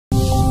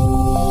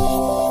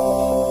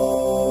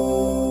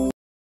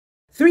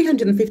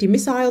350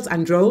 missiles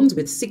and drones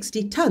with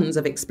 60 tons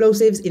of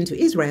explosives into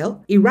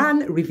Israel, Iran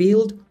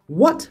revealed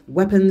what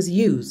weapons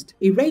used.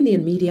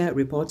 Iranian media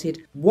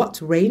reported what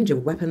range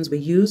of weapons were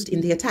used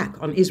in the attack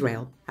on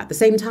Israel. At the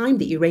same time,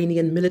 the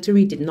Iranian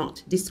military did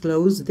not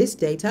disclose this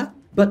data,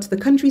 but the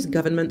country's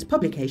government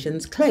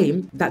publications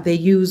claim that they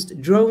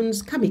used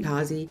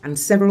drones-kamikaze and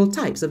several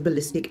types of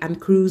ballistic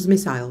and cruise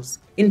missiles.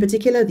 In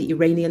particular, the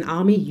Iranian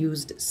army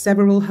used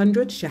several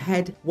hundred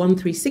Shahed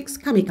 136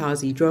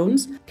 kamikaze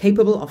drones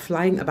capable of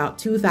flying about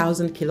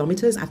 2,000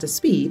 kilometers at a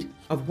speed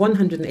of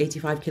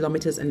 185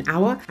 kilometers an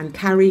hour and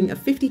carrying a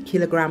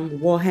 50-kilogram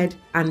warhead,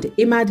 and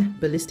Imad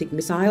ballistic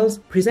missiles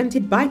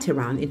presented by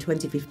Tehran in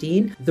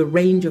 2015, the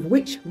range of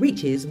which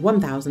reaches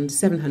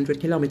 1,700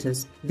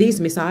 kilometers. These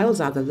missiles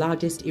are the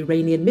largest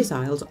Iranian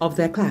missiles of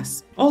their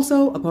class.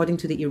 Also, according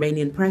to the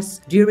Iranian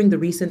press, during the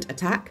recent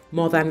attack,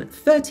 more than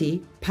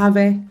 30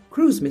 Paveh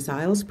cruise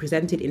missiles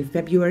presented in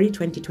February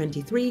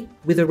 2023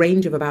 with a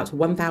range of about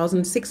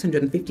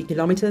 1,650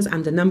 kilometers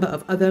and a number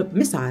of other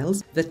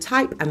missiles, the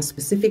type and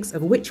specifics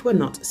of which were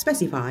not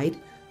specified,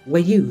 were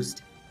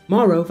used.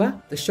 Moreover,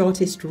 the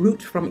shortest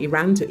route from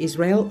Iran to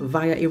Israel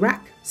via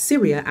Iraq,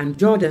 Syria and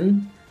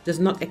Jordan does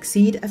not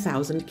exceed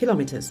 1,000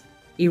 kilometers.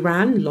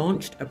 Iran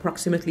launched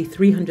approximately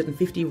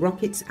 350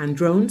 rockets and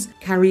drones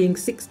carrying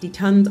 60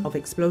 tons of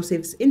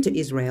explosives into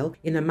Israel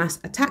in a mass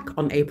attack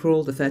on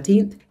April the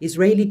 13th,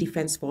 Israeli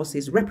Defense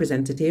Forces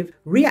representative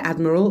Rear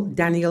Admiral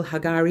Daniel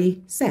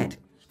Hagari said.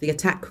 The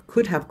attack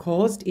could have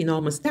caused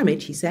enormous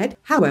damage, he said.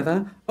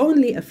 However,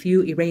 only a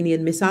few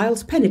Iranian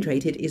missiles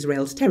penetrated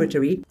Israel's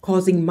territory,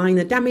 causing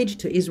minor damage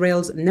to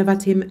Israel's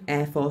Nevatim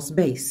Air Force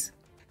Base.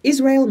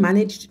 Israel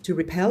managed to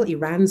repel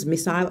Iran's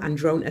missile and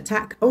drone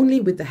attack only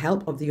with the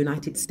help of the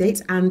United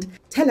States and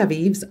Tel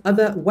Aviv's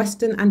other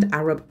Western and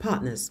Arab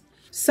partners.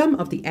 Some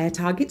of the air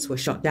targets were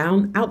shot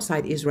down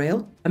outside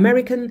Israel.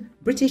 American,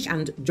 British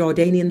and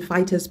Jordanian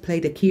fighters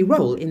played a key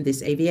role in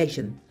this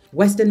aviation.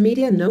 Western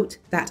media note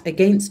that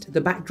against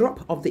the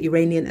backdrop of the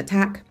Iranian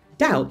attack,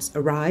 doubts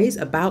arise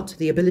about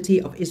the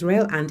ability of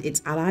Israel and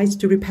its allies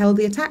to repel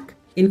the attack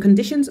in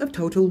conditions of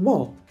total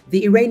war.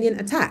 The Iranian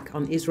attack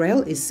on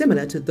Israel is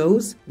similar to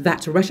those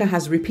that Russia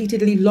has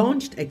repeatedly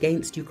launched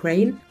against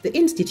Ukraine, the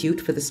Institute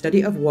for the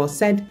Study of War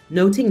said,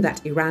 noting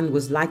that Iran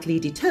was likely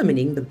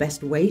determining the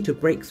best way to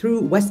break through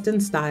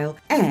Western-style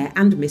air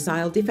and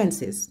missile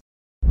defenses.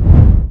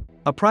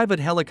 A private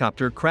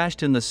helicopter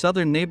crashed in the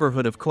southern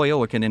neighborhood of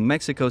Coyoacán in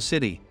Mexico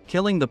City,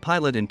 killing the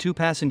pilot and 2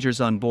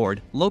 passengers on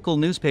board, local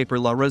newspaper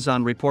La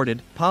Razón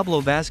reported.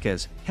 Pablo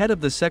Vázquez, head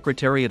of the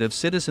Secretariat of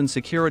Citizen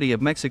Security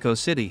of Mexico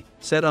City,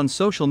 said on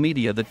social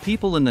media that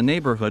people in the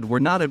neighborhood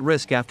were not at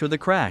risk after the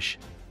crash.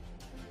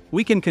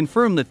 "We can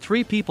confirm that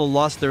 3 people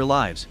lost their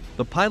lives,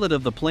 the pilot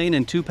of the plane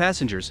and 2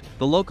 passengers,"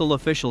 the local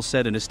official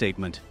said in a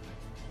statement.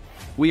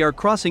 "We are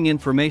crossing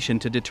information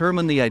to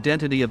determine the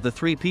identity of the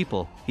 3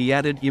 people," he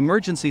added.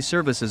 Emergency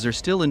services are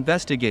still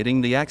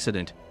investigating the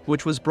accident,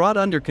 which was brought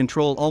under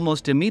control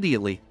almost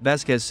immediately,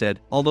 Vázquez said.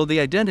 Although the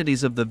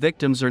identities of the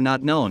victims are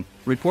not known,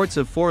 reports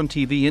of Forum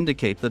TV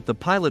indicate that the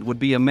pilot would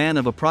be a man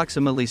of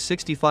approximately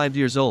 65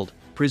 years old,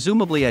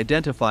 presumably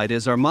identified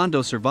as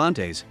Armando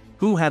Cervantes,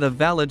 who had a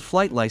valid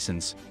flight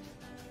license.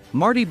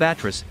 Martí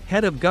Batres,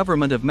 head of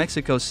government of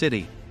Mexico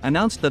City,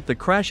 announced that the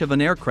crash of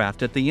an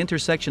aircraft at the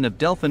intersection of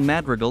Delfín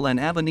Madrigal and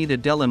Avenida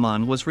del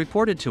Imán was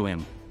reported to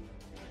him.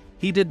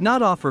 He did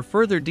not offer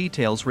further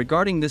details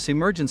regarding this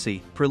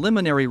emergency.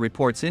 Preliminary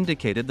reports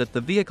indicated that the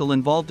vehicle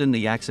involved in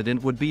the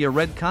accident would be a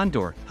red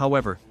Condor.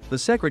 However, the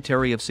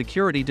Secretary of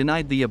Security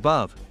denied the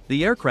above.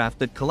 The aircraft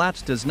that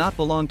collapsed does not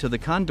belong to the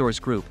Condors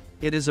group.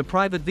 It is a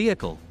private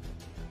vehicle.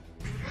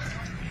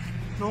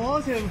 No,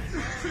 se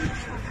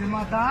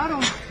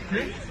mataron.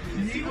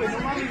 Sí, güey, no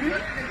mames, güey.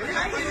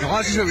 No,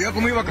 así se veía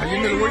cómo iba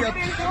cayendo el güey.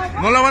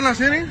 ¿No la van a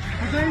hacer, eh?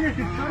 ¿No hay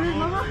detectores,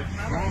 nada?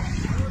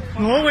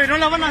 No, güey, no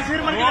la van a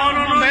hacer, Marqués.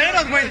 No,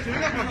 veras, güey.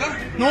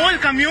 No, el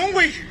camión,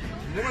 güey.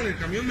 Muevan el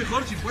camión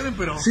mejor si pueden,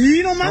 pero...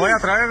 Sí, no mames. Voy a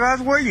traer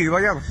gas, güey, y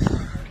vaya...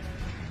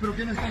 ¿Pero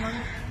quién está mal?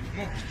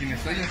 No, pues quien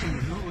está ya se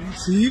murió, güey.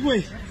 Sí,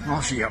 güey.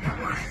 No, sí, ya,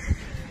 mamá.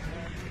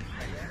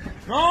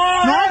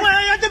 No,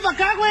 güey, vete para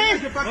acá, güey.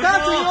 Vete para acá,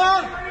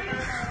 señor.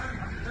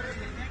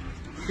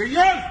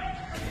 Señor.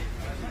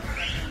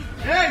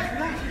 ¡Ey!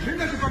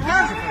 ¡Véngase para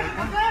acá!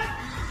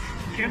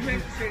 Jefe,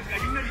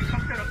 hay un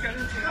helicóptero que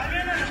adentro.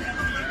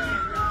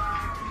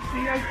 Sí,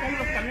 ahí están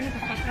los camiones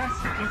hasta atrás.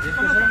 Los que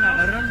fueron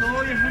agarrando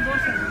hoy, esos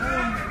 2 se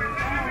agarraron.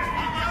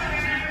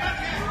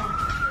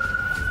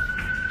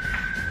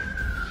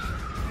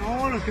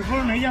 No, los que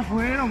fueron ahí ya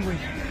fueron, güey.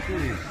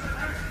 Sí.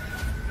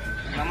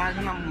 Nada más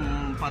una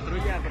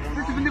patrulla, pero no.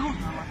 ¿Este pendejo?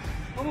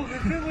 ¿Cómo que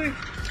qué, güey?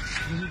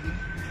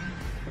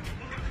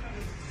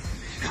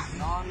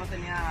 No, no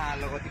tenía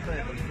logotipo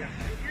de policía.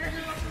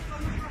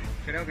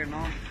 Creo que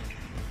no.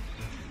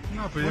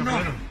 No, pero ya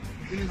fueron.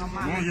 No,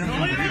 ya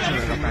no.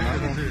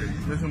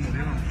 Ya se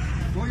murieron.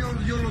 No,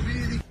 yo lo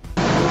vi.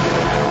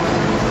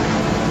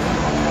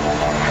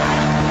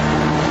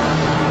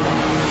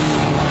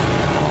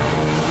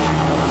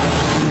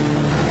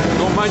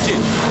 No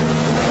manches.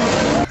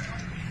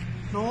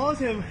 No,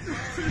 se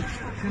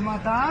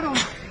mataron.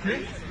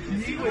 ¿Qué?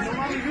 Sí, güey, no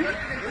mames, güey.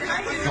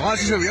 No,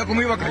 así se veía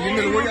cómo iba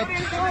cayendo el güey.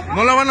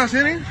 No la van a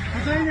hacer, ¿eh?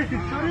 ¿No traen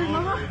descriptores,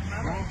 mamá?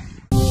 No.